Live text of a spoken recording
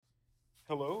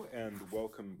Hello and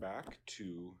welcome back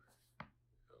to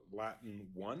Latin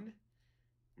 1.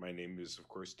 My name is, of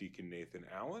course, Deacon Nathan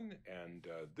Allen, and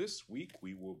this week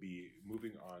we will be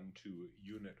moving on to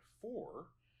Unit 4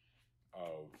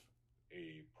 of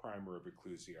a Primer of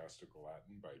Ecclesiastical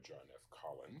Latin by John F.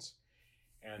 Collins.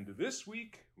 And this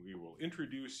week we will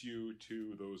introduce you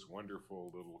to those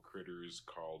wonderful little critters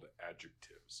called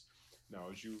adjectives. Now,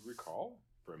 as you recall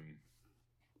from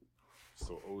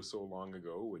so long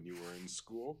ago when you were in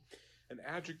school, an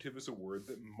adjective is a word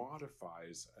that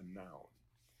modifies a noun.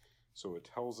 So it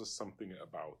tells us something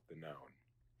about the noun.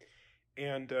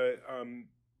 And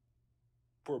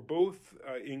for both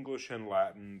English and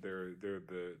Latin, they're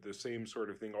the same sort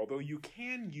of thing, although you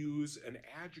can use an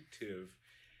adjective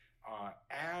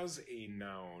as a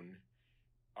noun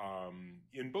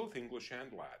in both English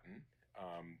and Latin,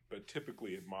 but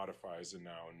typically it modifies a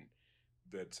noun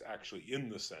that's actually in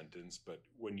the sentence. But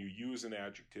when you use an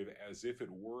adjective as if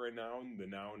it were a noun, the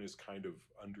noun is kind of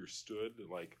understood.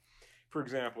 Like, for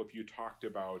example, if you talked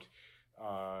about,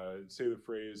 say the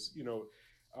phrase,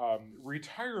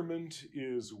 retirement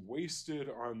is wasted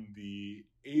on the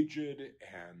aged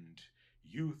and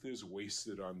youth is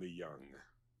wasted on the young.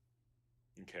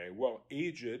 Okay, well,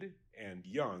 aged and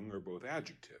young are both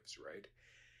adjectives, right?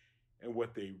 And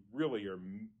what they really are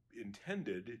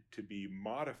intended to be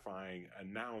modifying a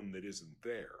noun that isn't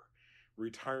there.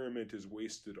 Retirement is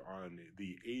wasted on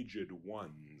the aged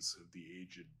ones, the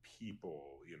aged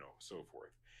people, so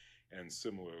forth. And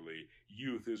similarly,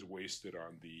 youth is wasted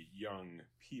on the young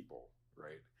people,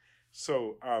 right?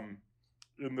 So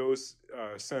in those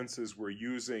senses, we're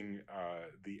using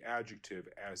the adjective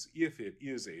as if it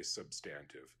is a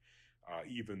substantive,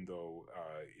 even though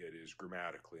it is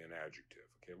grammatically an adjective.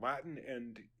 Okay, Latin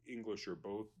and English are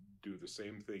both do the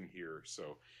same thing here,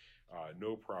 so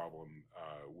no problem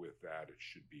with that. It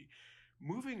should be.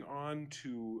 Moving on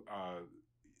to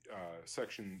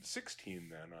section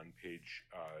 16 then on page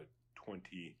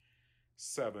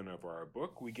 27 of our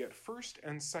book, we get first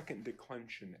and second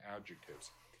declension adjectives.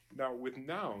 Now with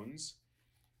nouns,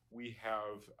 we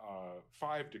have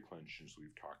 5 declensions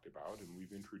we've talked about, and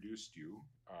we've introduced you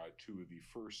to the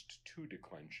first 2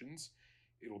 declensions.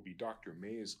 It'll be Dr.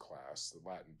 May's class, the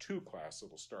Latin 2 class,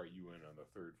 that'll start you in on the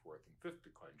 3rd, 4th, and 5th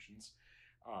declensions.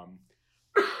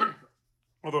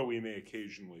 Although we may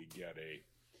occasionally get a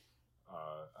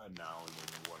noun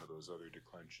in one of those other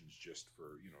declensions just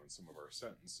for, in some of our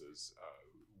sentences,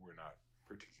 we're not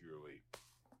particularly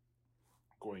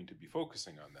going to be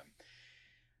focusing on them.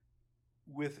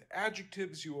 With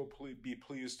adjectives, you will be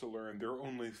pleased to learn there are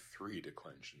only 3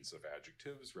 declensions of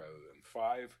adjectives rather than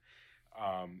 5.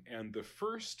 And the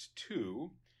first 2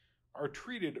 are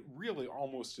treated really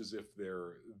almost as if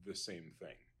they're the same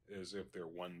thing, as if they're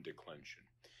one declension.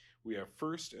 We have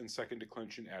first and second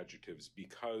declension adjectives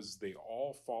because they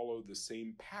all follow the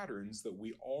same patterns that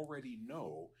we already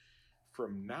know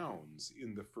from nouns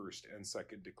in the first and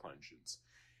second declensions.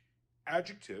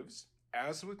 Adjectives,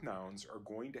 as with nouns, are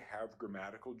going to have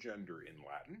grammatical gender in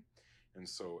Latin. And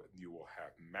so you will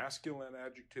have masculine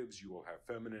adjectives, you will have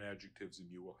feminine adjectives, and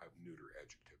you will have neuter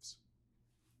adjectives.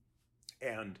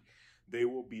 And they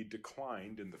will be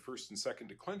declined in the first and second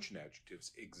declension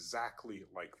adjectives exactly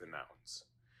like the nouns.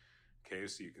 Okay,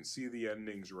 so you can see the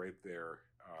endings right there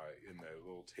in the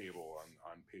little table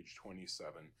on page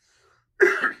 27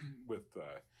 with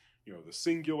the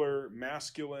singular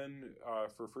masculine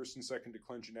for first and second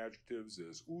declension adjectives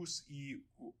is us, I,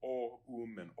 o,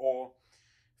 and o.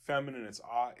 Feminine, it's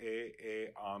a,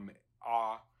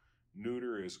 a.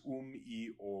 Neuter is I,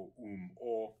 o,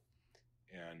 o.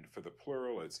 And for the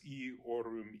plural, it's I,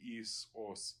 orum, is,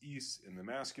 os, is in the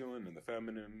masculine. In the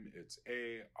feminine, it's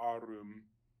a, arum,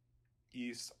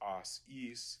 is, as,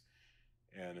 is.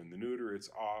 And in the neuter, it's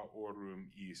a,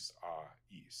 orum, is, a,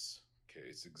 is. Okay,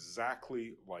 it's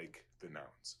exactly like the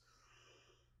nouns.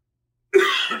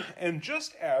 And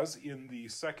just as in the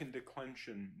second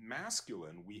declension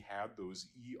masculine, we had those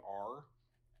ER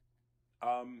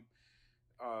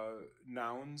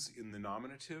nouns in the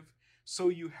nominative, so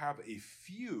you have a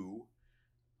few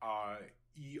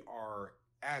ER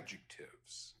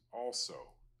adjectives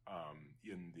also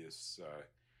in this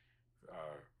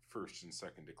first and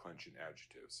second declension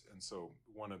adjectives. And so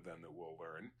one of them that we'll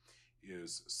learn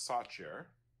is sacer,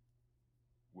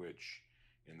 which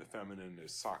in the feminine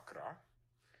is sacra,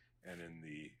 and in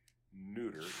the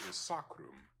neuter is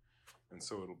sacrum. And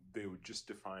so they would just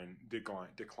decline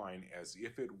as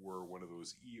if it were one of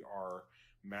those ER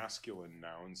masculine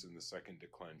nouns in the second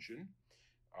declension.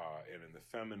 And in the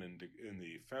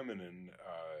feminine,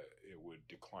 it would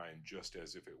decline just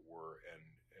as if it were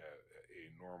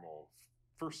a normal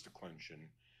first declension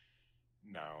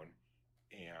noun,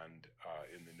 and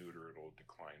in the neuter it'll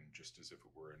decline just as if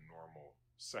it were a normal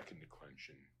second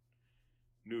declension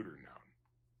neuter noun.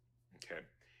 Okay,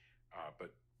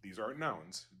 but these aren't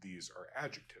nouns, these are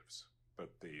adjectives, but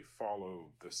they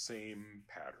follow the same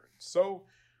pattern. So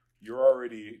you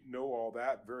already know all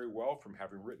that very well from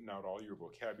having written out all your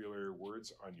vocabulary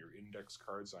words on your index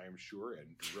cards, I am sure,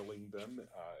 and drilling them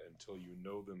until you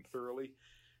know them thoroughly.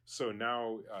 So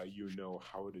now you know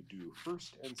how to do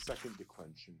first and second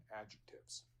declension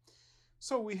adjectives.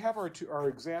 So we have our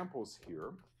examples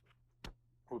here.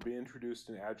 We'll be introduced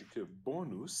an adjective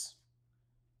bonus.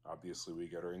 Obviously, we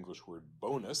get our English word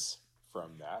bonus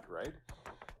from that, right?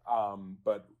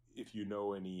 But if you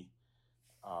know any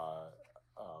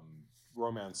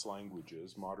Romance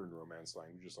languages, modern Romance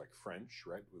languages like French,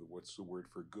 right? What's the word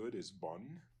for good is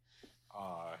bon,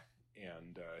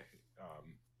 and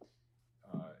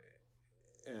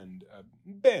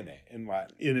bene in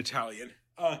Latin, in Italian.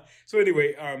 So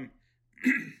anyway,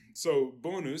 so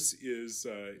bonus is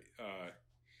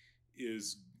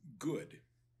good,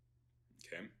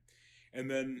 okay, and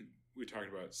then we talked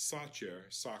about sacer,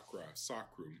 sacra,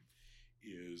 sacrum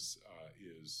is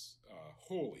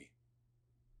holy.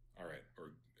 All right,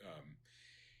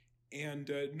 and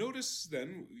notice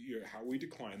then how we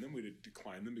decline them. We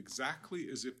decline them exactly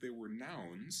as if they were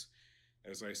nouns,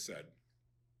 as I said.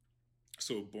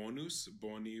 So bonus,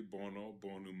 boni, bono,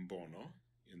 bonum, bono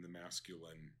in the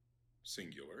masculine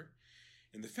singular.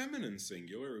 In the feminine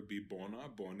singular, it would be bona,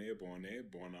 bone, bone,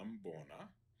 bonum, bona.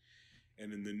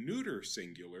 And in the neuter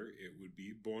singular, it would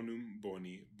be bonum,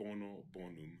 boni, bono,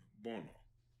 bonum, bono.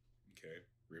 Okay,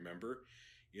 remember,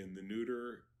 in the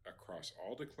neuter, across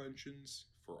all declensions,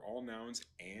 for all nouns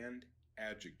and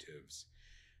adjectives,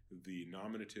 the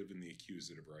nominative and the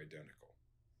accusative are identical.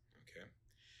 Okay.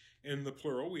 In the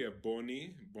plural, we have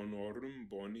boni, bonorum,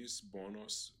 bonis,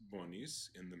 bonos, bonis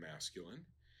in the masculine.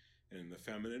 And in the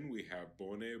feminine, we have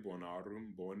bone,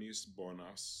 bonarum, bonis,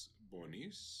 bonas,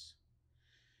 bonis.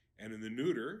 And in the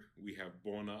neuter, we have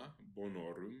bona,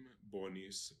 bonorum,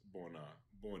 bonis, bona,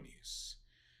 bonis.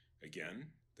 Again,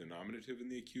 the nominative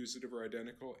and the accusative are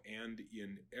identical, and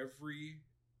in every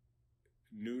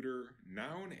neuter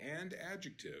noun and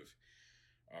adjective,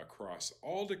 across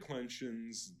all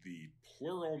declensions, the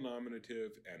plural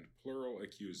nominative and plural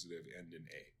accusative end in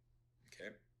A.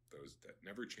 Okay? That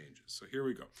never changes. So here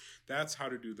we go. That's how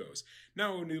to do those.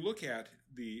 Now, when you look at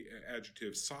the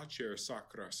adjective sacer,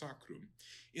 sacra, sacrum,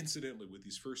 incidentally, with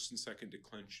these first and second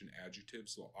declension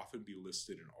adjectives, they'll often be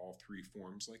listed in all three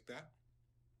forms like that.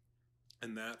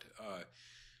 And that,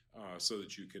 so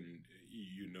that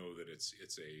you know that it's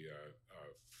a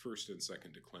first and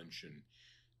second declension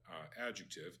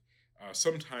adjective.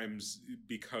 Sometimes,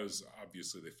 because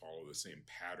obviously they follow the same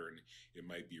pattern, it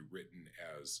might be written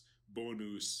as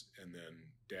bonus and then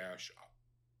dash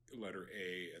letter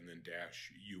A and then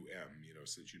dash um,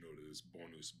 so that you know it is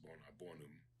bonus, bona,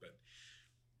 bonum. But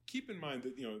keep in mind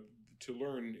that, to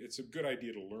learn, it's a good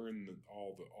idea to learn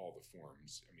all the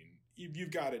forms. I mean,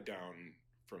 you've got it down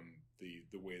from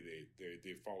the way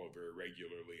they follow very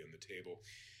regularly in the table.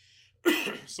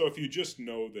 So if you just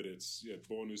know that it's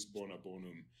bonus, bona,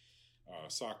 bonum,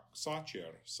 sacer,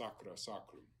 sacra,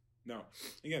 sacrum. Now,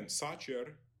 again,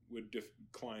 sacer would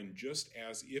decline just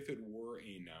as if it were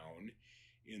a noun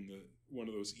in one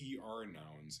of those ER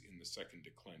nouns in the second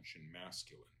declension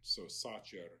masculine. So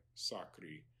sacer,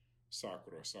 sacri,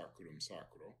 sacro, sacrum,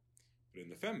 sacro. But in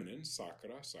the feminine,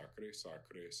 sacra, sacre,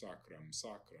 sacre, sacram,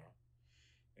 sacra.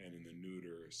 And in the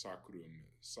neuter, sacrum,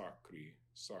 sacri,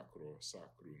 sacro,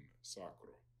 sacrum,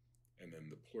 sacro. And then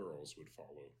the plurals would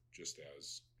follow just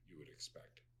as you would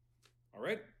expect. All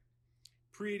right?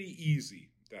 Pretty easy,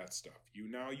 that stuff.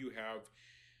 Now you have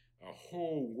a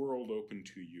whole world open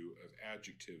to you of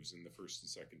adjectives in the first and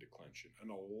second declension.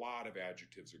 And a lot of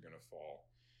adjectives are going to fall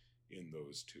in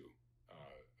those two.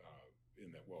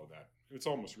 It's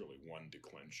almost really one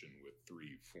declension with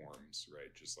three forms,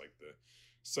 right? Just like the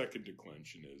second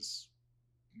declension is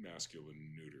masculine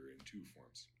and neuter in two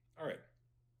forms. All right.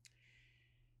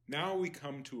 Now we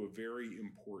come to a very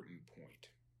important point.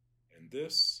 And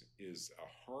this is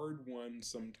a hard one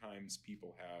sometimes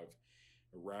people have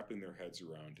wrapping their heads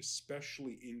around,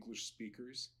 especially English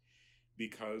speakers,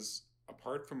 because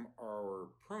apart from our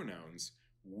pronouns,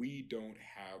 we don't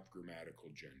have grammatical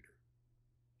gender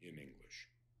in English.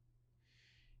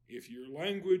 If your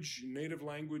native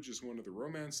language is one of the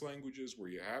Romance languages where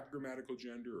you have grammatical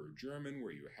gender, or German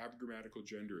where you have grammatical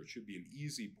gender, it should be an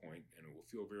easy point and it will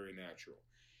feel very natural.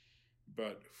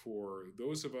 But for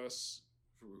those of us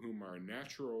for whom our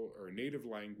native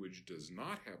language does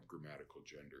not have grammatical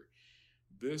gender,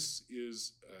 this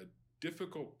is a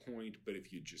difficult point, but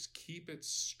if you just keep it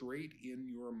straight in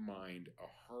your mind,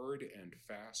 a hard and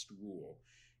fast rule,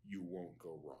 you won't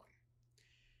go wrong.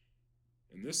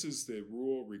 And this is the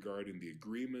rule regarding the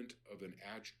agreement of an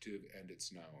adjective and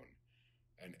its noun.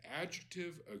 An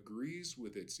adjective agrees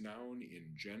with its noun in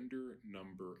gender,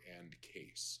 number, and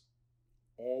case.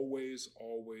 Always,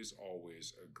 always,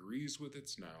 always agrees with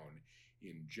its noun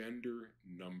in gender,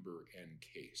 number, and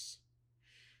case.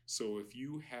 So if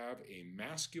you have a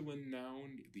masculine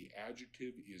noun, the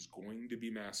adjective is going to be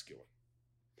masculine.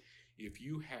 If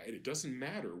you have, it doesn't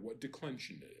matter what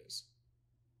declension it is.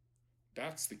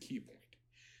 That's the key point.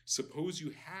 Suppose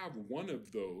you have one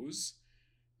of those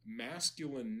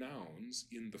masculine nouns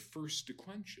in the first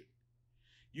declension.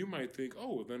 You might think,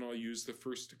 oh, then I'll use the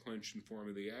first declension form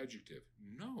of the adjective.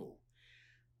 No.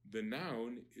 The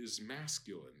noun is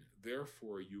masculine.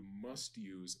 Therefore, you must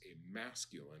use a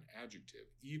masculine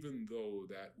adjective, even though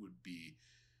that would be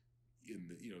in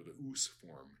the, the us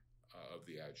form of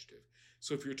the adjective.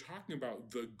 So if you're talking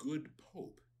about the good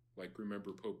Pope, like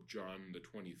remember Pope John the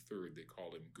 23rd, they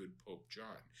called him Good Pope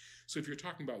John. So if you're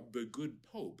talking about the good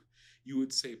Pope, you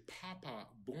would say Papa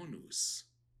Bonus,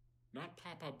 not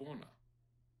Papa Bona.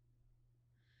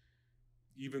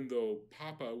 Even though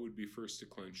Papa would be first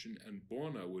declension and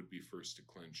Bona would be first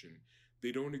declension,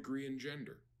 they don't agree in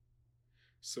gender.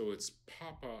 So it's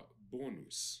Papa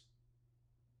Bonus.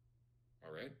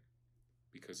 All right?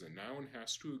 Because a noun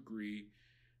has to agree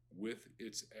with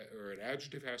its, or an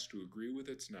adjective has to agree with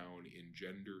its noun in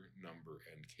gender, number,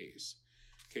 and case.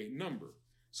 Okay, number.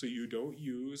 So you don't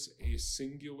use a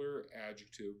singular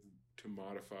adjective to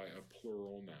modify a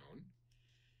plural noun,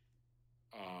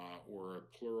 or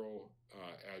a plural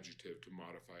adjective to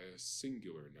modify a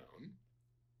singular noun,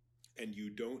 and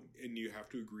you have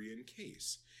to agree in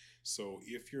case. So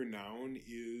if your noun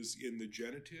is in the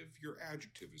genitive, your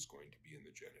adjective is going to be in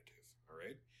the genitive. All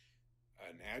right.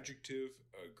 An adjective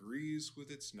agrees with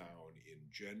its noun in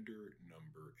gender,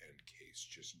 number, and case.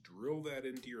 Just drill that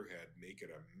into your head. Make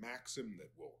it a maxim that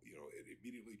will, it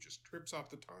immediately just trips off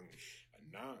the tongue.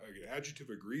 An adjective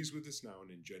agrees with its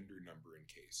noun in gender, number, and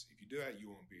case. If you do that, you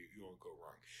won't go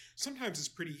wrong. Sometimes it's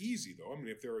pretty easy, though. I mean,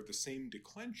 if they are the same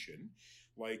declension,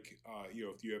 like,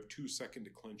 if you have two second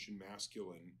declension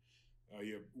masculine,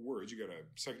 you have words, you got a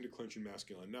second declension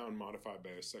masculine noun modified by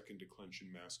a second declension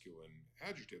masculine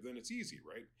adjective, then it's easy,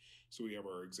 right? So we have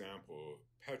our example,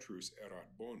 Petrus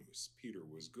erat bonus, Peter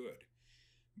was good.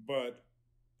 But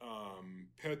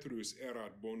Petrus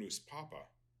erat bonus papa,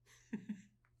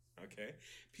 okay?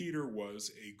 Peter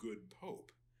was a good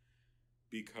pope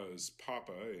because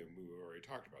papa, and we already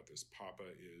talked about this, papa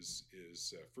is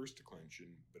first declension,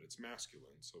 but it's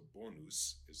masculine, so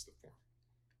bonus is the form.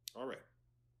 All right.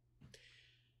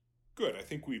 Good. I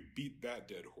think we've beat that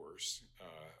dead horse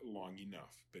long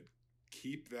enough, but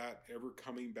keep that ever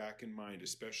coming back in mind,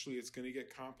 especially it's going to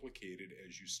get complicated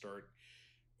as you start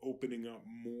opening up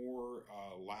more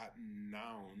Latin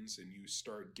nouns and you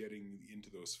start getting into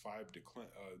those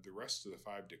the rest of the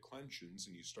five declensions,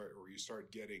 and you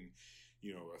start getting,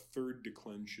 a third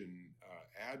declension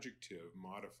adjective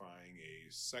modifying a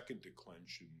second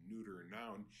declension neuter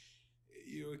noun.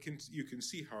 You can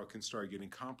see how it can start getting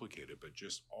complicated, but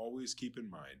just always keep in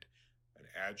mind an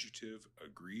adjective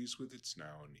agrees with its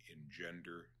noun in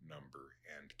gender, number,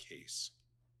 and case.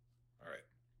 All right.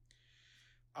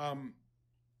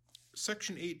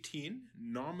 Section 18,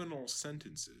 nominal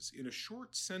sentences. In a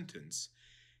short sentence,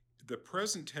 the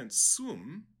present tense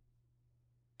sum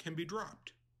can be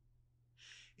dropped.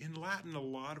 In Latin, a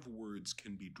lot of words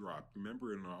can be dropped.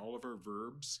 Remember, in all of our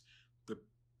verbs, the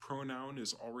pronoun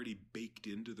is already baked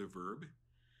into the verb.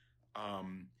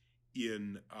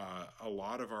 In a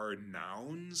lot of our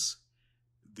nouns,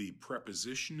 the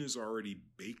preposition is already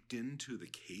baked into the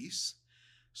case.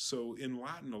 So in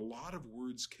Latin, a lot of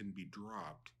words can be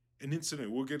dropped. And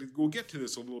incidentally, we'll get to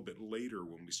this a little bit later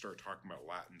when we start talking about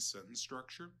Latin sentence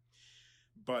structure.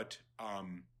 But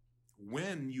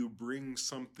when you bring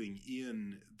something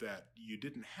in that you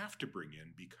didn't have to bring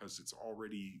in because it's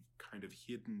already kind of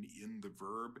hidden in the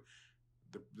verb,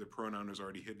 the pronoun is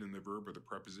already hidden in the verb, or the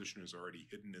preposition is already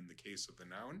hidden in the case of the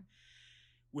noun,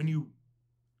 when you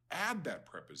add that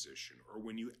preposition or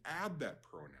when you add that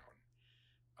pronoun,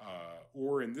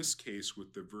 or in this case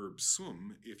with the verb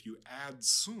sum, if you add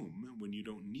sum when you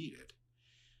don't need it,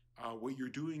 what you're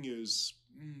doing is,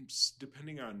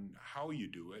 depending on how you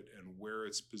do it and where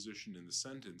it's positioned in the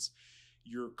sentence,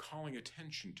 you're calling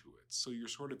attention to it. So you're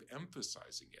sort of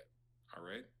emphasizing it, all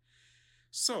right?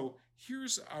 So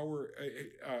here's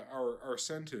our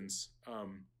sentence,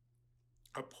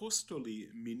 Apostoli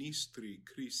Ministri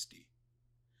Christi.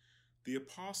 The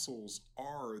apostles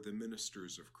are the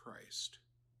ministers of Christ.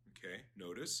 Okay,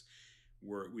 notice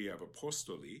where we have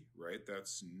apostoli, right?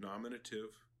 That's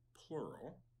nominative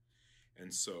plural.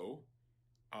 And so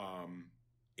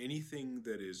anything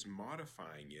that is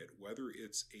modifying it, whether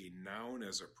it's a noun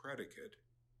as a predicate,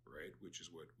 right, which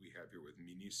is what we have here with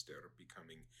minister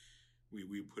becoming,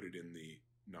 we put it in the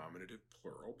nominative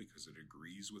plural because it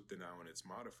agrees with the noun it's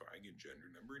modifying in gender,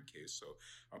 number, and case. So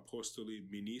apostoli,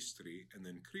 ministri, and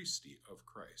then Christi, of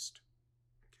Christ.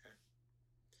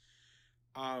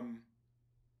 Okay.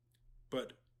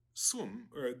 But sum,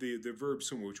 or the verb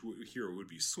sum, which here would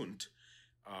be sunt,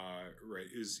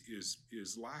 right,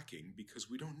 is lacking because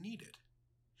we don't need it.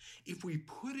 If we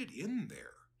put it in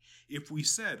there, if we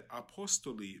said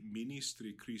apostoli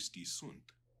ministri Christi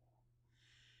sunt,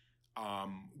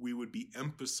 we would be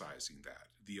emphasizing that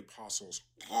the apostles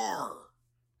are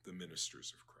the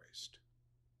ministers of Christ.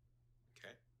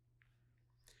 Okay?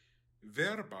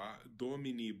 Verba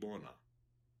domini bona.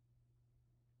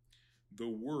 The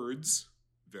words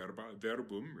verba,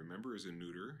 verbum, remember, is a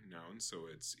neuter noun, so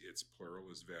its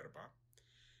plural is verba.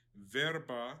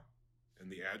 Verba, and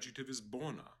the adjective is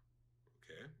bona,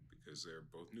 okay, because they're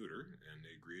both neuter and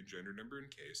they agree in gender, number,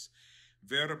 and case.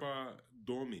 Verba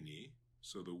domini,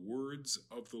 so the words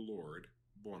of the Lord,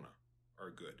 bona,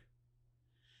 are good.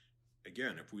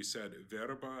 Again, if we said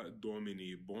verba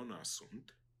domini bona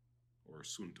sunt, or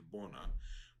sunt bona,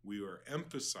 we are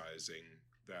emphasizing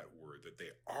that word, that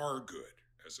they are good,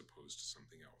 as opposed to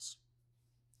something else.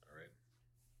 All right.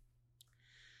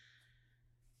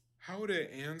 How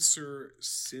to answer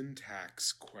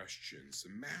syntax questions. The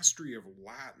mastery of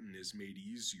Latin is made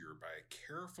easier by a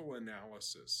careful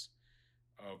analysis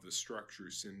of the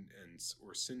structures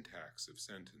or syntax of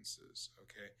sentences.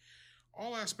 Okay,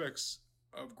 all aspects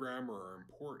of grammar are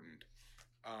important,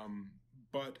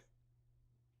 but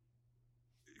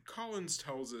Collins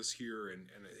tells us here, and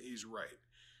he's right.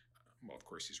 Well, of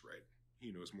course he's right.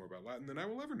 He knows more about Latin than I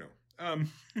will ever know.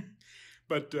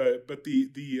 But that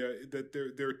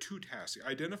there are two tasks: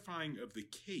 identifying of the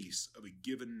case of a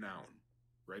given noun,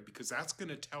 right? Because that's going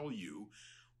to tell you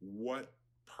what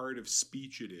part of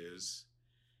speech it is,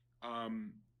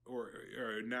 or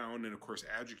a noun, and of course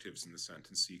adjectives in the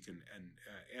sentence. So you can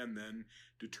and then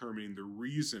determining the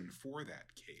reason for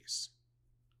that case.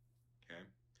 Okay.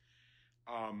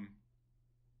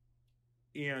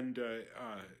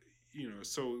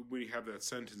 So when you have that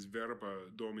sentence, verba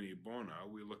domini bona,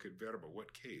 we look at verba.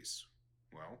 What case?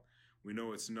 Well, we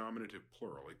know it's nominative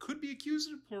plural. It could be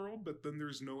accusative plural, but then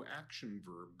there's no action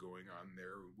verb going on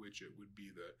there, which it would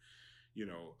be the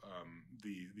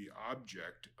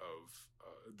object of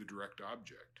the direct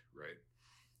object, right?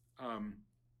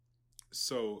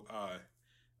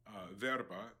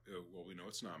 Verba, well, we know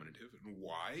it's nominative. And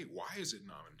why? Why is it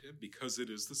nominative? Because it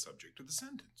is the subject of the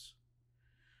sentence.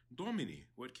 Domini,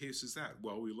 what case is that?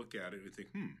 Well, we look at it and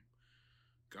think,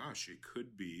 gosh, it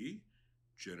could be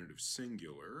genitive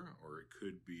singular, or it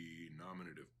could be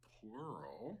nominative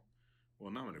plural. Well,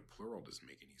 nominative plural doesn't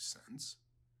make any sense.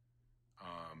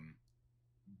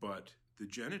 But the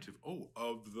genitive,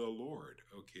 of the Lord.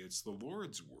 Okay, it's the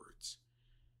Lord's words.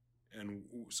 And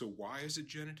so why is it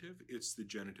genitive? It's the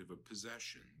genitive of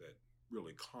possession, that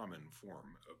really common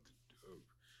form of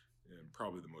and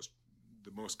probably the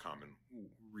most common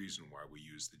reason why we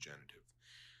use the genitive.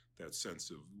 That sense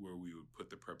of where we would put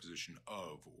the preposition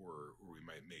of, or we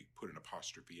might put an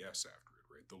apostrophe s after it,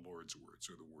 right? The Lord's words,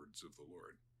 or the words of the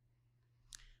Lord.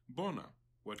 Bona,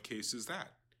 what case is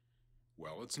that?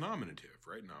 Well, it's nominative,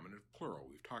 right? Nominative plural.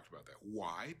 We've talked about that.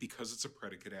 Why? Because it's a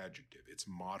predicate adjective. It's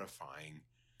modifying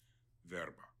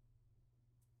verba.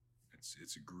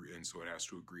 It's agree, and so it has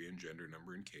to agree in gender,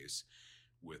 number, and case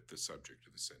with the subject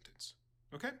of the sentence.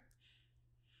 Okay?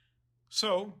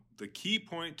 So, the key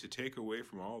point to take away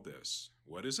from all this,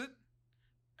 what is it?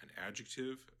 An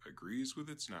adjective agrees with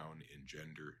its noun in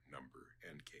gender, number,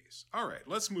 and case. All right,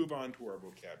 let's move on to our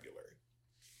vocabulary.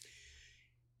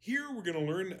 Here we're going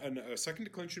to learn a second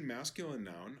declension masculine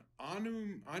noun,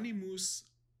 animus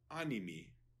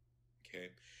animi.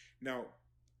 Okay, now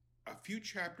a few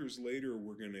chapters later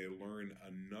we're going to learn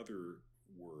another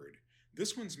word.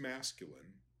 This one's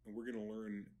masculine, and we're going to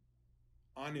learn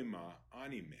anima,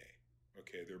 anime.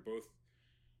 Okay, they're both,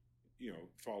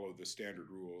 follow the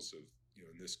standard rules of,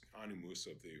 in this animus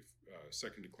of the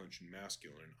second declension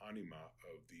masculine and anima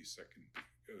of the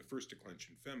first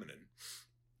declension feminine.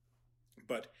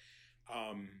 But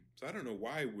so I don't know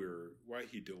why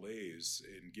he delays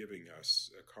in giving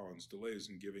us, Collins delays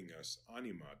in giving us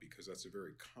anima, because that's a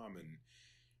very common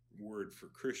word for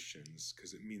Christians,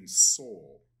 because it means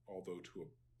soul, although to a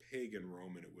pagan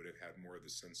Roman it would have had more of the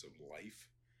sense of life,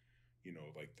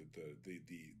 like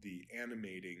the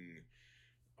animating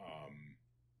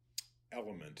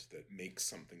element that makes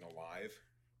something alive.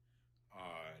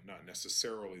 Not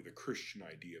necessarily the Christian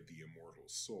idea of the immortal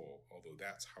soul, although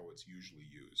that's how it's usually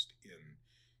used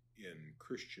in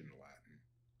Christian Latin.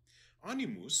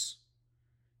 Animus,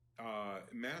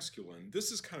 masculine.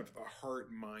 This is kind of the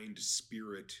heart, mind,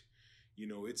 spirit.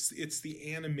 It's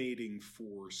the animating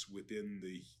force within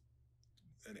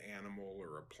an animal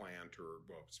or a plant, or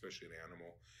well, especially an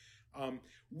animal.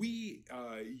 We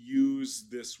use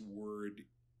this word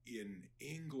in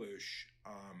English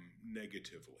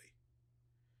negatively.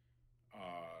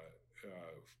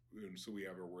 And so we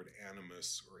have our word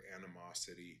animus or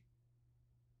animosity.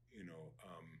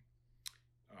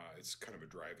 It's kind of a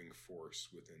driving force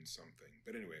within something.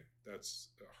 But anyway, that's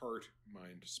heart,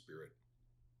 mind, spirit.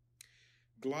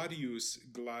 Gladius,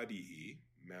 gladii,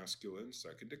 masculine,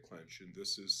 second declension.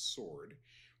 This is sword.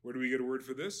 Where do we get a word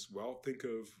for this? Well, think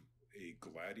of a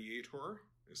gladiator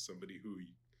as somebody who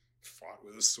fought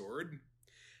with a sword.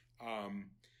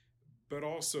 But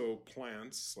also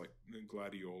plants like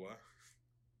gladiola,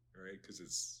 right? Because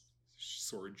it's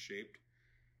sword-shaped.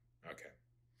 Okay.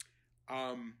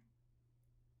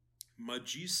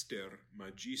 Magister,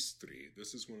 magistri.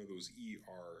 This is one of those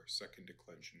ER, second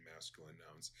declension masculine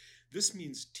nouns. This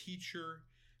means teacher,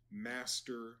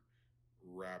 master,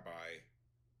 rabbi.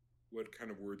 What kind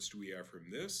of words do we have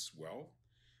from this? Well,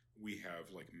 we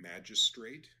have like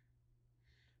magistrate,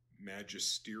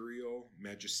 magisterial.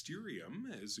 Magisterium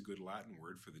is a good Latin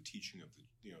word for the teaching of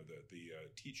the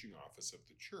teaching office of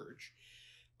the church.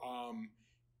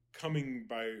 Coming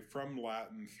from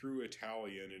Latin through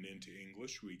Italian and into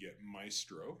English, we get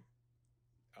maestro.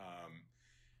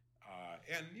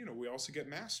 And we also get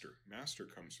master. Master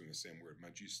comes from the same word,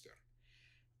 magister.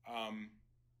 All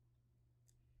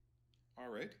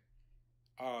right.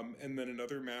 And then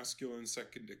another masculine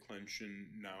second declension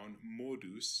noun,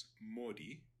 modus,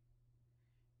 modi.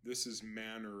 This is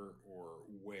manner or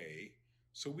way.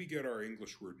 So we get our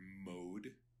English word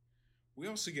mode. We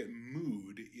also get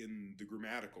mood in the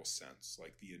grammatical sense,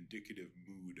 like the indicative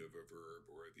mood of a verb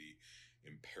or the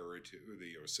imperative or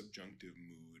the subjunctive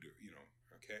mood,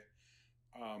 okay?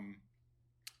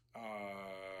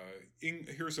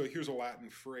 Here's a Latin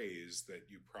phrase that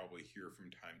you probably hear from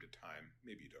time to time.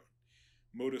 Maybe you don't.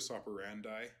 Modus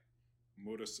operandi,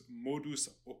 modus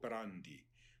operandi,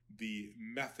 the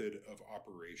method of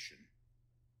operation.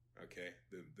 Okay,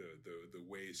 the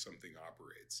way something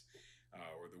operates,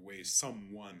 or the way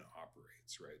someone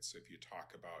operates, right? So if you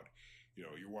talk about,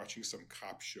 you're watching some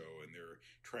cop show and they're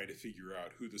trying to figure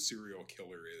out who the serial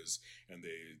killer is, and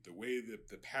the way that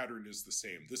the pattern is the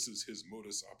same. This is his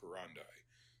modus operandi.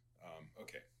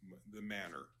 Okay, the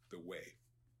manner, the way.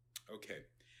 Okay.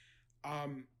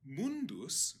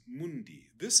 Mundus,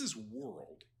 mundi. This is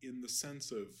world in the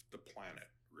sense of the planet,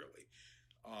 really,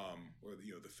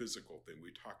 or the physical thing.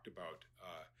 We talked about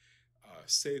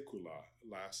saeculum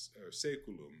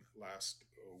last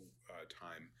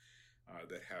time.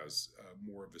 That has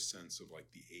more of a sense of like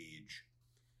the age.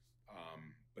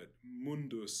 But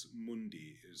mundus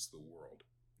mundi is the world.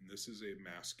 And this is a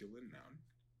masculine noun.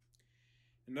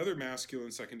 Another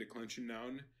masculine second declension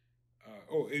noun.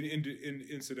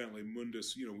 Incidentally,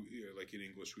 mundus, like in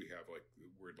English we have like the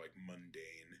word like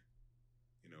mundane,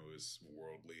 is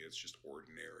worldly. It's just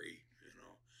ordinary,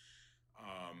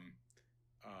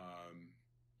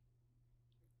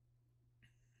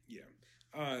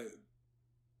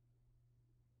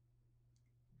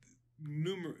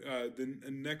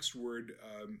 The next word,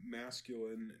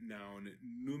 masculine noun,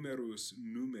 numerus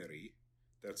numeri,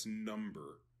 that's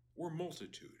number or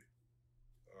multitude.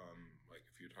 Like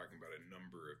if you're talking about a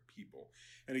number of people.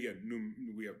 And again,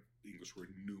 we have the English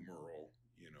word numeral,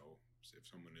 if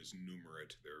someone is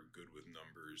numerate, they're good with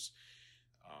numbers,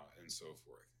 and so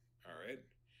forth. All right.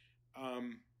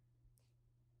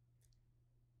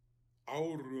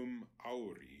 Aurum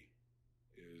auri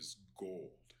is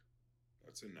gold.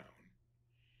 That's a noun.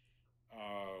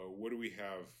 What do we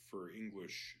have for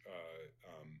English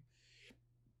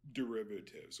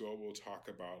derivatives? Well, we'll talk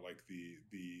about like the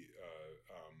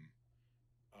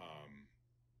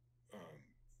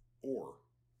ore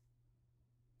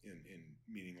in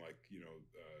meaning like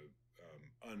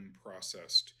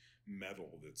unprocessed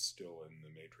metal that's still in the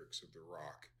matrix of the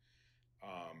rock.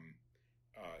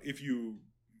 If you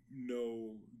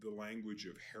know the language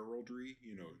of heraldry,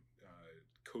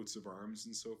 coats of arms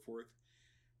and so forth,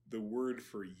 the word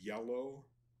for yellow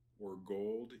or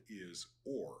gold is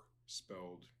or,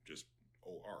 spelled just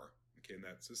O-R. Okay, and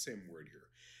that's the same word here.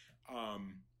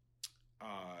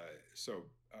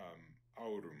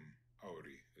 Aurum,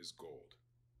 auri is gold.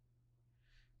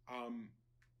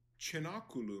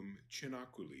 Cenaculum,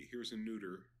 cenaculi. Here's a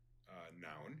neuter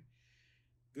noun.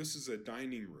 This is a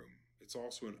dining room. It's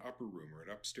also an upper room or an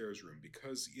upstairs room,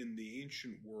 because in the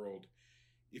ancient world,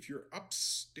 if you're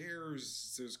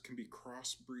upstairs, there can be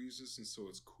cross breezes, and so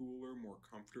it's cooler, more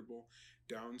comfortable.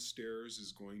 Downstairs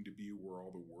is going to be where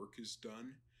all the work is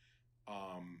done.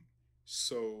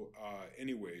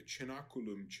 Anyway,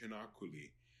 cenaculum,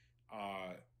 cenaculi.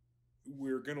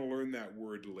 We're going to learn that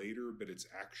word later, but it's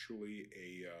actually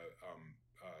a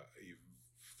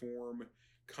form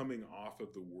coming off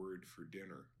of the word for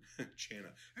dinner,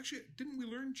 cena. Actually, didn't we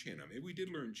learn cena? Maybe we did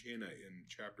learn cena in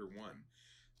chapter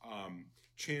 1.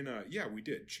 Cena, yeah, we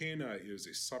did. Cena is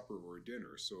a supper or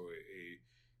dinner, so a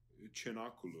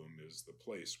cenaculum is the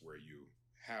place where you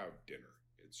have dinner.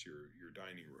 It's your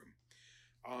dining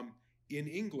room. In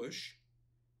English,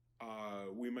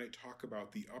 we might talk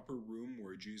about the upper room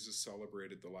where Jesus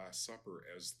celebrated the Last Supper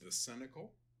as the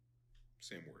cenacle.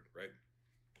 Same word, right?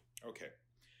 Okay.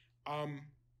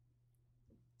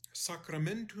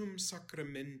 Sacramentum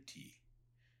sacramenti.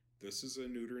 This is a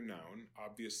neuter noun.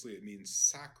 Obviously, it means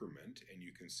sacrament, and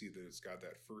you can see that it's got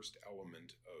that first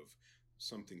element of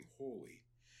something holy.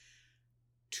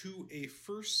 To a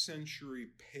first century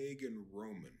pagan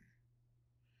Roman,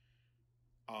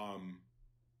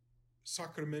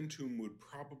 sacramentum would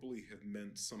probably have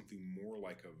meant something more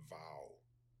like a vow.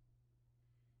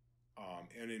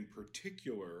 And in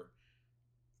particular,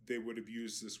 they would have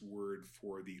used this word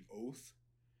for the oath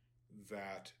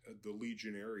that the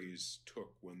legionaries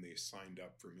took when they signed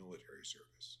up for military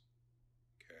service.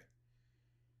 Okay.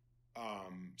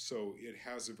 So it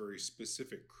has a very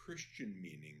specific Christian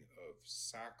meaning of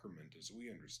sacrament as we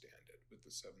understand it, with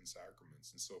the 7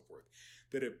 sacraments and so forth,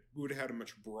 that it would have had a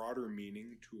much broader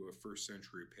meaning to a first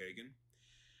century pagan.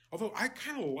 Although I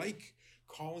kind of like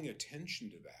calling attention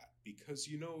to that, because,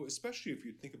 especially if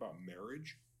you think about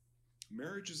marriage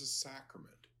is a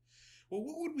sacrament. Well,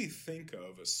 what would we think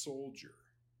of a soldier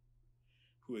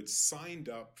who had signed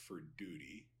up for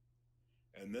duty,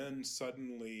 and then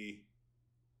suddenly,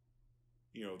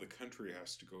 the country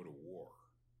has to go to war,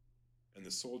 and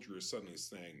the soldier is suddenly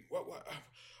saying, "What?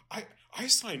 I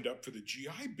signed up for the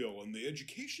GI Bill and the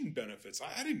education benefits.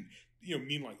 I didn't,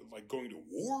 mean like going to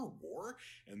war,"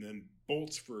 and then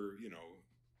bolts for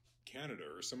Canada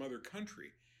or some other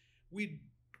country. We'd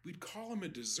call him a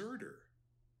deserter.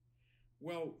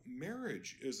 Well,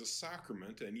 marriage is a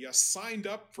sacrament, and yes, signed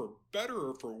up for better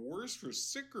or for worse, for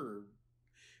sicker,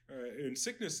 in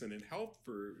sickness and in health,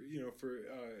 for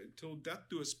till death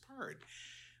do us part.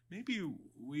 Maybe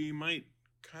we might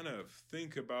kind of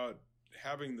think about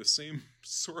having the same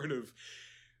sort of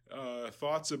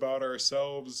thoughts about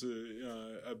ourselves,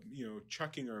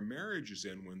 chucking our marriages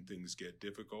in when things get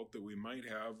difficult, that we might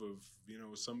have of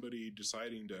somebody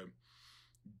deciding to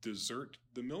desert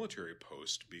the military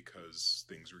post because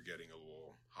things were getting a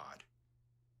little hot.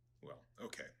 Well,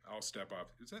 okay, I'll step off.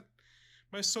 Is that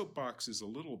my soapbox is a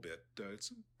little bit?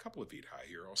 It's a couple of feet high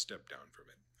here. I'll step down from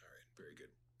it. All right, very good.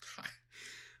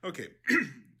 Okay,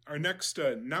 our next.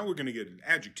 Now we're going to get an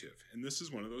adjective, and this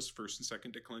is one of those first and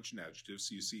second declension adjectives.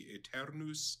 So you see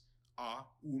aeternus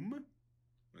aum.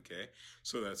 Okay,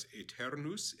 so that's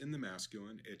aeternus in the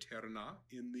masculine, aeterna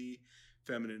in the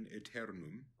feminine,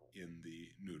 aeternum in the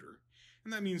neuter,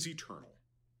 and that means eternal.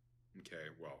 Okay,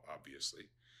 well, obviously,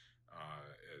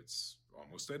 it's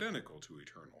almost identical to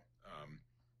eternal.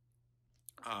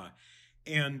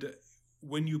 And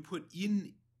when you put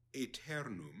in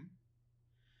aeternum,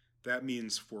 that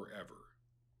means forever.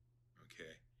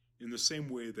 Okay, in the same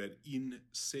way that in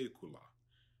secula,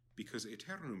 because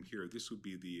aeternum here, this would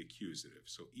be the accusative.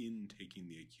 So in taking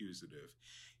the accusative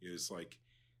is like,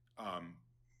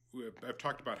 I've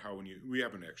talked about how we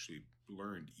haven't actually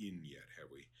learned in yet,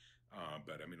 have we?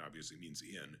 But I mean, obviously it means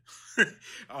in.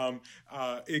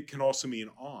 It can also mean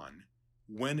on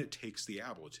when it takes the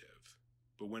ablative.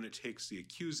 But when it takes the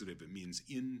accusative, it means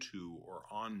into or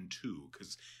onto,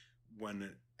 because when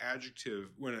an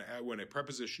adjective, when a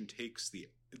preposition takes the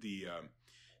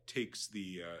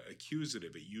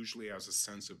accusative, it usually has a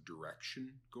sense of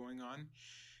direction going on,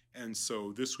 and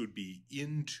so this would be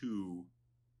into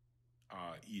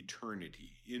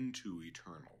eternity, into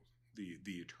eternal, the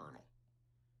eternal.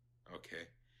 Okay,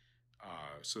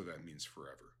 so that means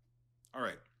forever. All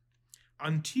right,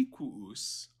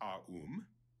 antiquus aum.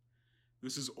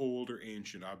 This is old or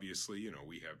ancient. Obviously,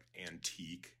 we have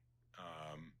antique,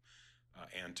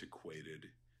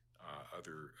 antiquated,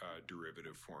 other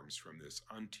derivative forms from this.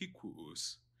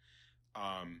 Antiquus.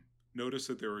 Notice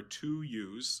that there are 2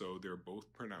 U's, so they're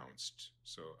both pronounced.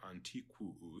 So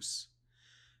antiquus.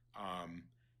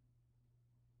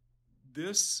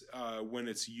 This, when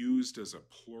it's used as a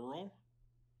plural,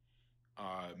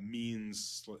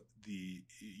 means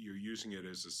you're using it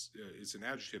as it's an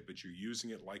adjective, but you're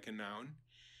using it like a noun.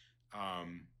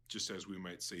 Just as we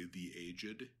might say the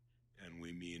aged, and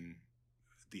we mean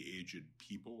the aged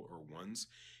people or ones.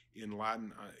 In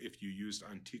Latin, if you used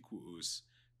antiquus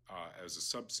as a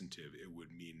substantive, it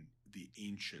would mean the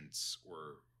ancients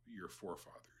or your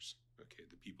forefathers. Okay,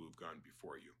 the people who've gone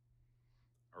before you.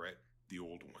 All right, the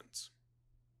old ones.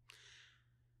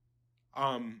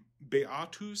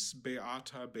 Beatus,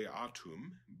 beata,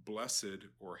 beatum, blessed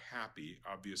or happy.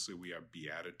 Obviously, we have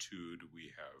beatitude,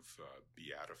 we have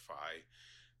beatify.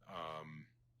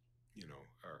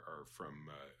 Are from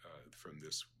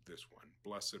this one,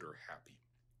 blessed or happy.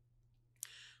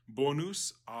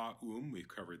 Bonus aum, we've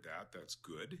covered that. That's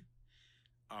good.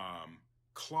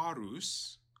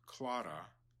 Clarus, clara,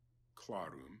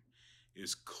 clarum,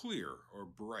 is clear or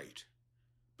bright,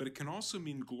 but it can also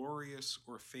mean glorious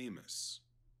or famous.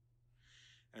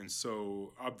 And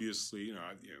so, obviously,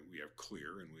 we have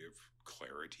clear and we have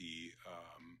clarity,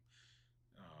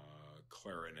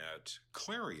 clarinet,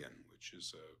 clarion, which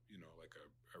is a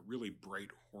really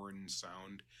bright horn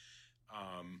sound,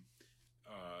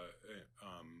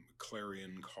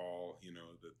 clarion call,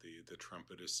 that the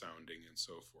trumpet is sounding, and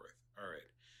so forth. All right,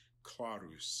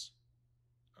 clarus.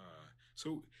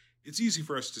 So it's easy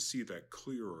for us to see that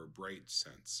clear or bright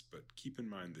sense, but keep in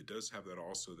mind that does have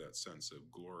that sense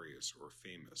of glorious or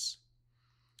famous.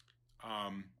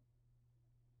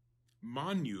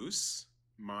 Manus,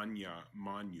 mania,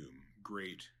 manium,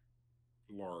 great,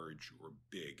 large, or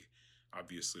big.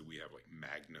 Obviously, we have like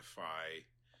magnify,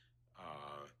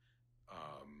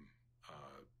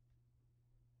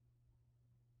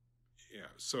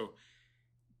 so,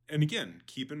 and again,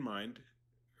 keep in mind,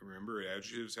 remember,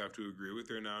 adjectives have to agree with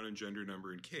their noun and gender,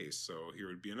 number, and case. So here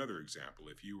would be another example.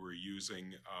 If you were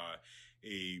using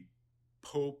a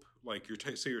pope, like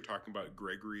say you're talking about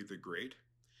Gregory the Great,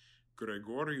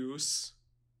 Gregorius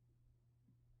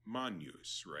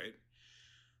Manius, right?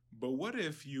 But what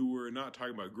if you were not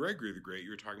talking about Gregory the Great,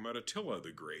 you were talking about Attila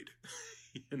the Great?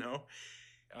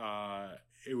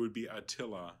 It would be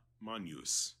Attila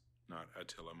Manius, not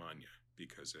Attila Mania,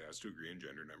 because it has to agree in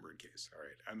gender, number, and case. All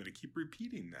right, I'm going to keep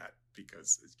repeating that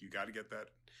because you got to get that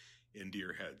into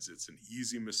your heads. It's an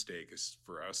easy mistake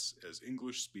for us as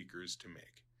English speakers to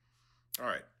make. All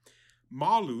right,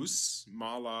 malus,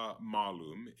 mala,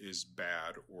 malum is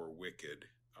bad or wicked.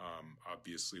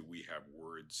 Obviously, we have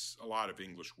words, a lot of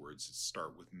English words that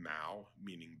start with mal,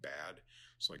 meaning bad.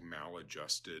 It's like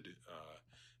maladjusted,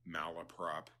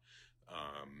 malaprop,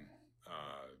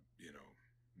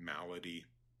 malady.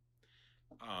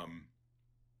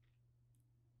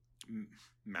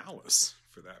 Malice,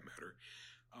 for that matter.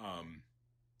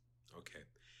 Okay.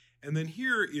 And then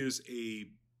here is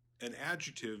an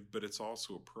adjective, but it's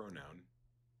also a pronoun.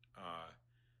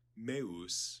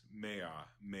 Meus, mea,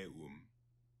 meum.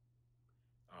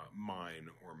 Mine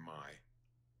or my.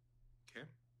 Okay.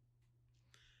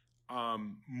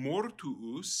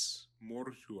 Mortuus,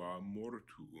 mortua,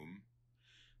 mortuum.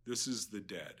 This is the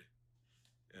dead.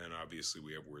 And obviously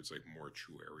we have words like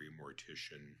mortuary,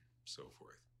 mortician, so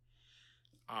forth.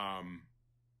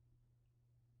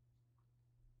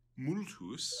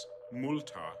 Multus,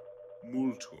 multa,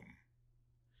 multum.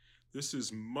 This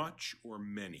is much or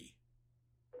many.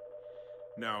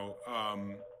 Now,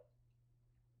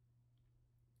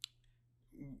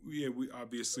 we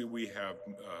obviously have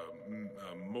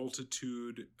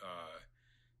multitude,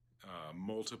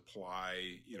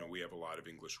 multiply. We have a lot of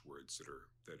English words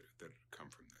that come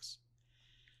from this.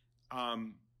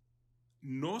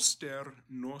 Noster,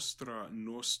 nostra,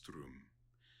 nostrum.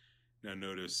 Now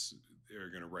notice they're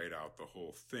going to write out the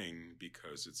whole thing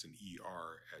because it's an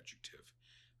ER adjective.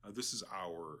 This is our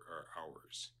or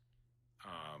ours.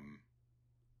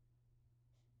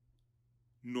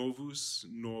 Novus,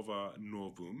 nova,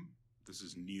 novum. This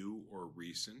is new or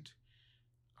recent.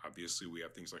 Obviously, we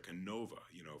have things like a nova.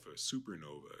 If a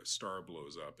supernova, a star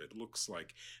blows up,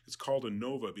 it's called a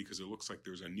nova because it looks like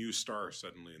there's a new star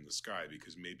suddenly in the sky,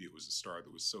 because maybe it was a star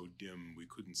that was so dim we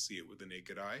couldn't see it with the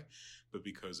naked eye, but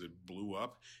because it blew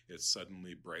up, it's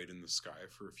suddenly bright in the sky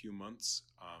for a few months.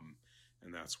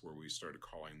 And that's where we started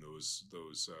calling those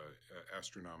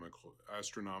astronomical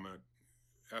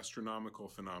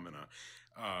phenomena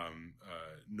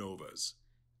novas.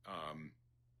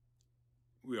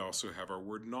 We also have our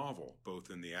word novel,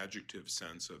 both in the adjective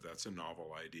sense of that's a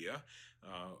novel idea,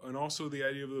 and also the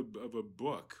idea of a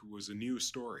book was a new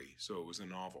story, so it was a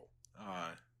novel.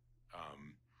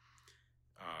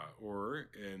 Or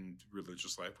in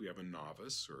religious life, we have a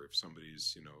novice, or if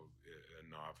somebody's a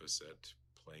novice at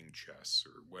playing chess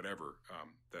or whatever.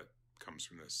 That comes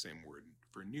from the same word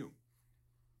for new.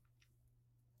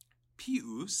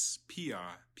 Pius,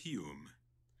 pia, pium,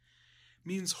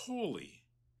 means holy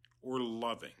or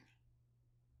loving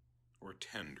or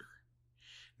tender.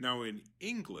 Now in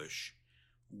English,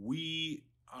 we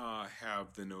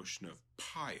have the notion of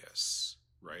pious,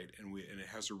 right? And it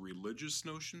has a religious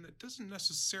notion that doesn't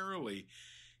necessarily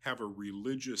have a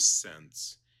religious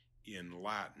sense in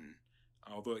Latin,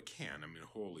 although it can. I mean,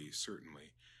 holy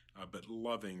certainly, but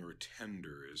loving or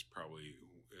tender is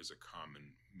a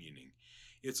common meaning.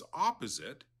 Its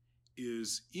opposite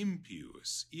is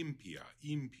impious, impia,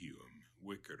 impium,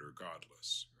 wicked or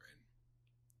godless, right?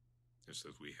 Just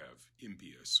as we have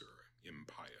impious or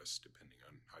impious, depending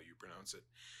on how you pronounce it,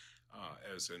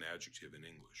 as an adjective in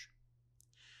English.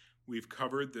 We've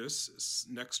covered this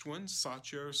next one,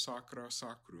 sacer, sacra,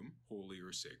 sacrum, holy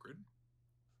or sacred.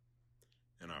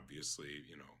 And obviously,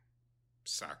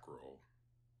 sacral,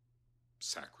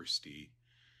 sacristy,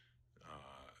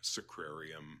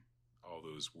 sacrarium, all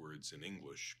those words in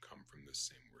English come from this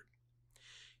same word.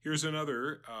 Here's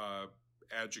another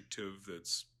adjective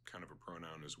that's kind of a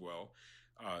pronoun as well.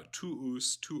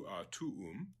 Tuus, tua,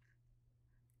 tuum.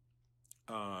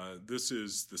 This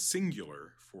is the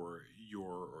singular for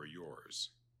your or yours.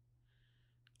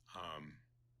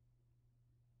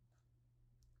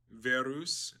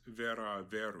 Verus, vera,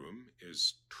 verum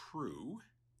is true.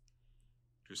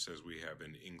 Just as we have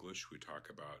in English, we talk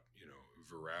about,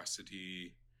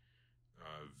 veracity,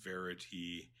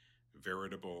 verity,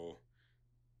 veritable.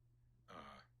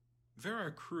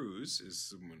 Vera cruz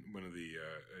is one of the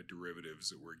derivatives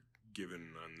that we're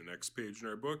given on the next page in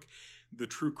our book. The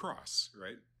true cross,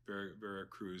 right? Vera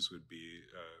cruz would be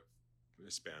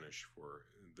Spanish for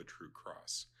the true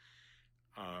cross.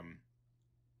 All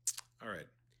right.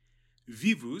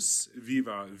 Vivus,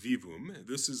 viva, vivum.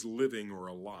 This is living or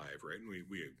alive, right? And we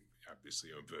obviously,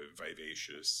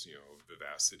 vivacious,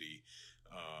 vivacity.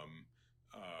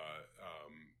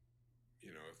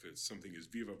 If it's something is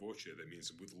viva voce, that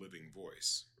means with living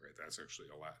voice, right? That's actually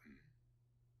a Latin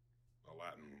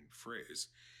phrase.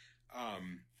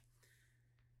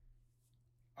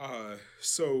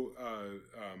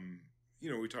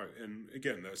 We talk, and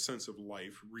again, that sense of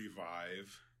life,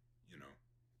 revive,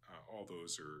 all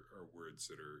those are words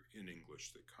that are in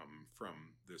English that come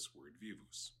from this word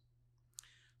vivus.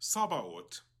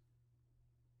 Sabaoth,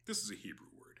 this is a Hebrew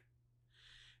word.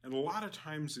 And a lot of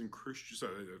times in Christians,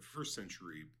 the first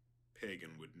century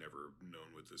pagan would never have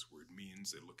known what this word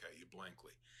means. They look at you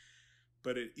blankly.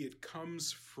 But it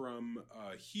comes from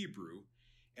Hebrew,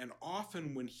 and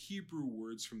often when Hebrew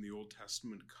words from the Old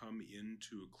Testament come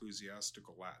into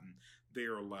ecclesiastical Latin, they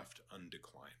are left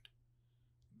undeclined.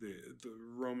 The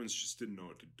Romans just didn't know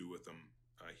what to do with them.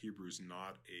 Hebrew is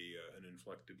not an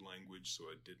inflected language, so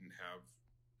it didn't have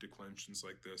declensions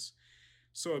like this.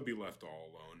 So it'd be left all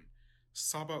alone.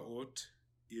 Sabaoth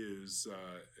is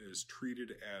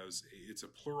treated as it's a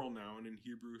plural noun in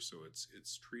Hebrew, so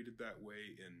it's treated that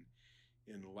way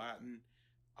in Latin.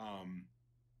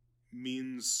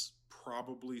 Means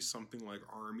probably something like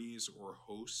armies or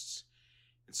hosts.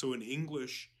 And so in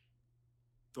English,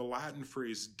 the Latin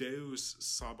phrase Deus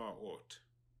Sabaoth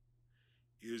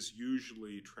is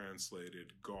usually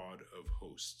translated God of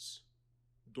hosts.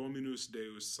 Dominus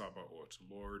Deus Sabaoth,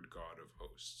 Lord God of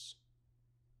hosts.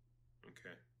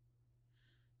 Okay.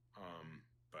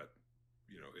 But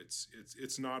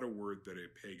it's not a word that a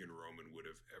pagan Roman would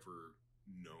have ever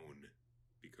known,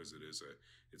 because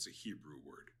it's a Hebrew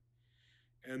word.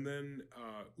 And then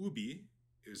ubi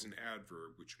is an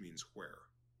adverb, which means where.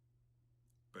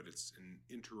 But it's an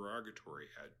interrogatory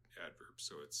adverb,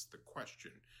 so it's the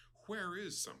question. Where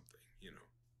is something,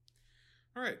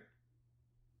 All right.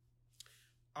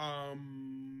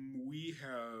 We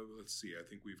have, let's see, I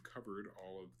think we've covered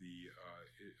all of the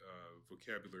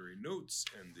vocabulary notes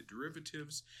and the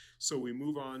derivatives. So we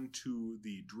move on to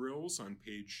the drills on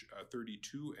page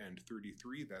 32 and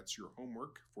 33. That's your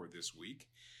homework for this week.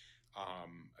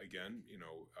 Again,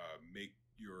 make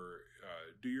your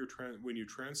when you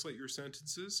translate your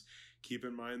sentences, keep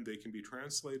in mind they can be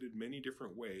translated many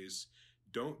different ways.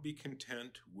 Don't be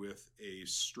content with a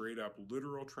straight up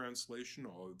literal translation,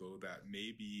 although that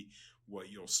may be what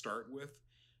you'll start with.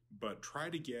 But try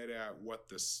to get at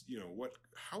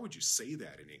how would you say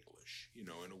that in English, in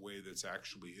a way that's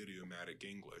actually idiomatic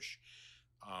English,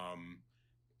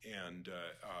 and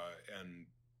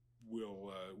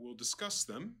we'll discuss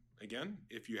them again.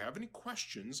 If you have any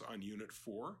questions on Unit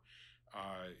 4,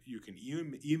 You can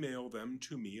email them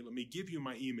to me. Let me give you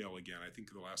my email again. I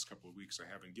think the last couple of weeks I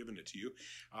haven't given it to you,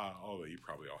 although you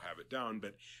probably all have it down.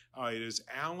 But it is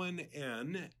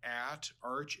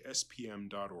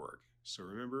allen@archspm.org. So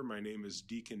remember, my name is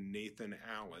Deacon Nathan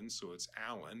Allen. So it's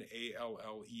Allen,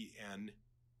 ALLENN,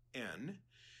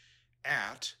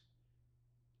 at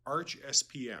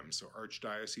ArchSPM, so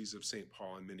Archdiocese of St.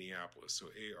 Paul in Minneapolis, so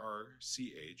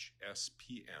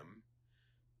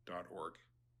ARCHSPM.org.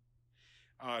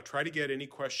 Try to get any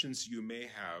questions you may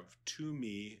have to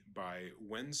me by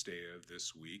Wednesday of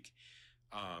this week,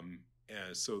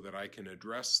 so that I can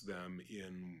address them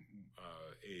in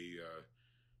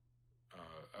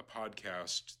a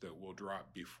podcast that will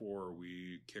drop before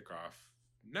we kick off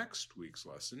next week's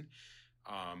lesson.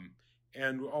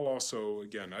 And I'll also,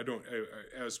 again,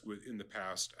 as with in the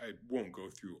past, I won't go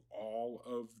through all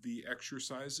of the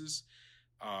exercises,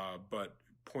 but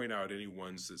point out any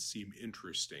ones that seem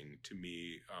interesting to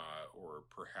me, or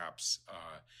perhaps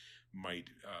might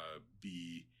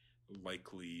be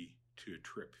likely to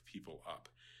trip people up.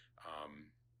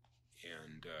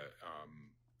 And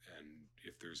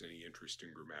if there's any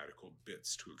interesting grammatical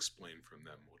bits to explain from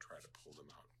them, we'll try to pull them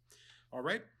out. All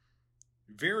right.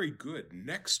 Very good.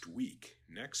 Next week,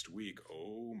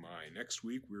 oh my, next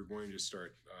week we're going to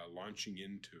start launching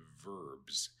into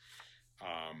verbs.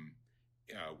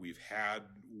 We've had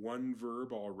one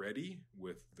verb already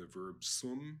with the verb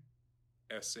sum,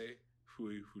 esse,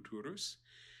 fui, futurus.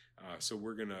 So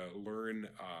we're going to learn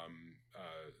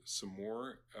some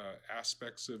more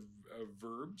aspects of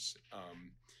verbs,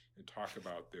 and talk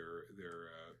about their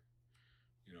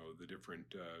the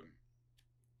different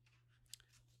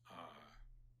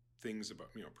things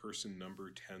about, person,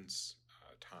 number, tense,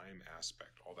 time,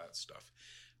 aspect, all that stuff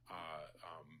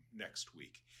next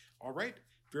week. All right,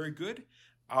 very good.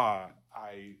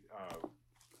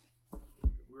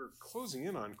 We're closing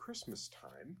in on Christmas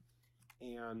time,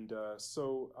 and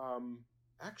so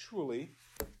actually,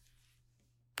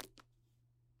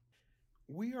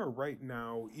 we are right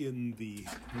now in the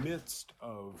midst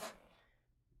of,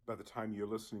 by the time you're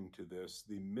listening to this,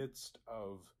 the midst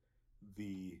of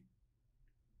the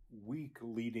week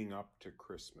leading up to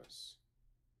Christmas,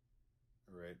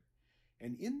 all right?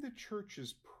 And in the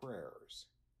church's prayers,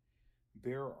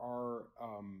 there are,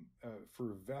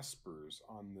 for Vespers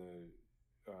on the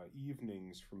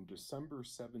evenings from December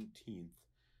 17th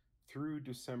through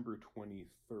December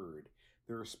 23rd,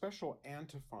 there are special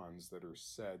antiphons that are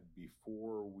said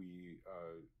before we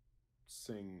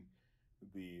sing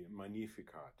the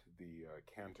Magnificat, the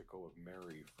Canticle of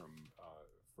Mary from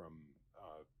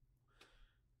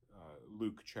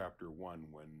Luke chapter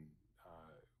 1, when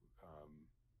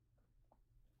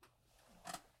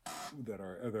that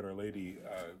Our Lady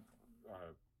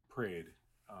prayed,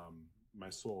 "My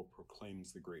soul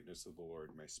proclaims the greatness of the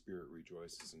Lord, my spirit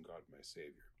rejoices in God my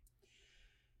Savior."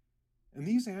 And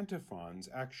these antiphons,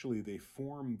 actually, they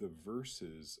form the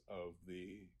verses of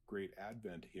the great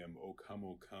Advent hymn, O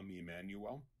come,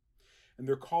 Emmanuel. And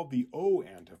they're called the O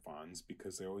antiphons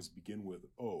because they always begin with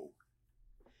O.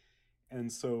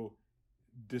 And so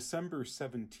December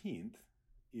 17th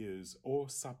is O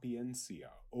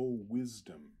Sapientia, O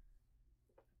Wisdom.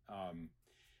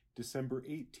 December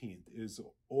 18th is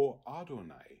O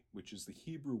Adonai, which is the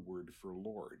Hebrew word for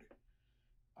Lord.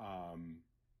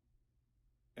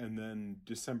 And then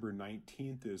December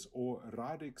 19th is O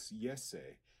Radix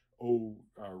Jesse, O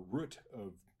root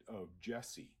of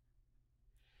Jesse.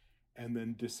 And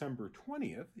then December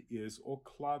 20th is O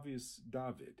Clavis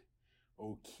David,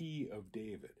 O key of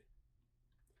David.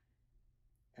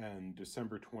 And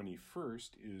December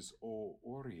 21st is O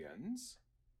Oriens,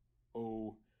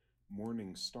 O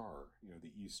morning star,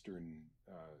 the eastern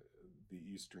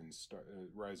star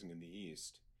rising in the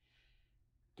east.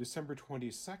 December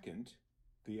 22nd,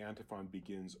 the antiphon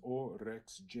begins, O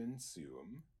Rex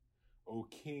Gentium, O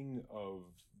King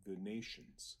of the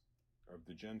nations, of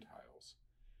the Gentiles.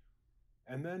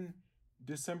 And then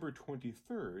December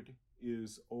 23rd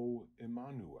is O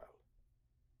Emmanuel,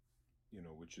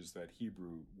 which is that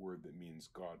Hebrew word that means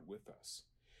God with us.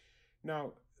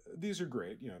 Now, these are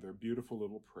great, they're beautiful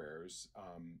little prayers,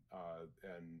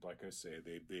 and like I say,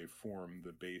 they form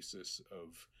the basis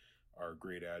of our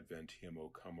great Advent hymn, O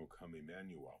come,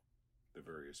 Emmanuel, the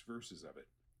various verses of it.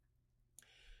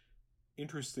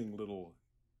 Interesting little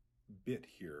bit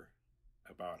here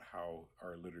about how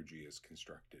our liturgy is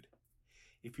constructed.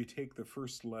 If you take the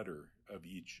first letter of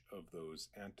each of those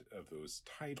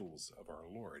titles of our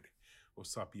Lord, O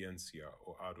Sapientia,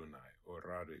 O Adonai, O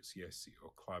Radix Jesse, O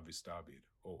Clavis David,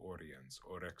 O Oriens,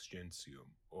 O Rex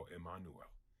Gentium, O Emmanuel,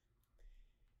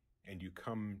 and you've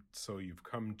come to,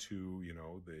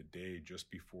 the day just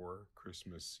before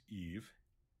Christmas Eve.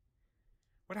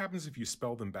 What happens if you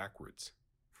spell them backwards?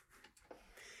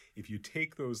 If you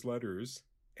take those letters,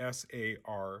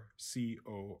 Sarcore,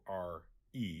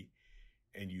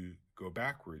 and you go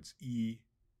backwards,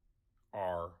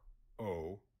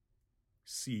 Erocras,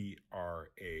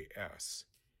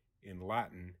 in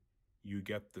Latin, you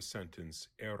get the sentence,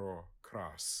 ero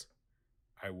cras,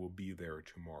 I will be there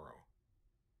tomorrow.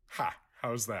 Ha!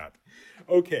 How's that?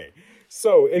 Okay,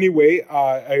 so anyway,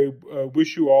 I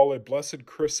wish you all a blessed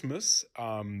Christmas,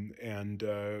 and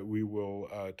we will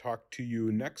talk to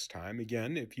you next time.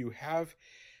 Again, if you have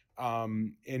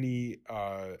any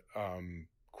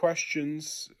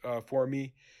questions for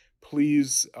me,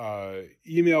 please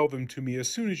email them to me as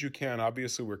soon as you can.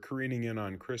 Obviously, we're careening in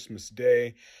on Christmas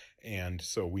Day, and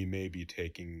so we may be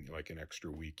taking like an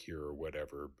extra week here or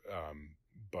whatever,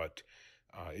 but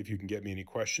if you can get me any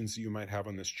questions that you might have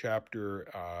on this chapter,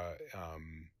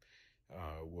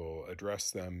 we'll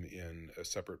address them in a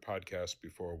separate podcast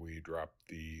before we drop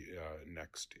the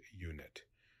next unit.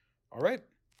 All right.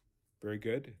 Very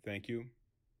good. Thank you.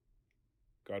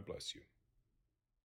 God bless you.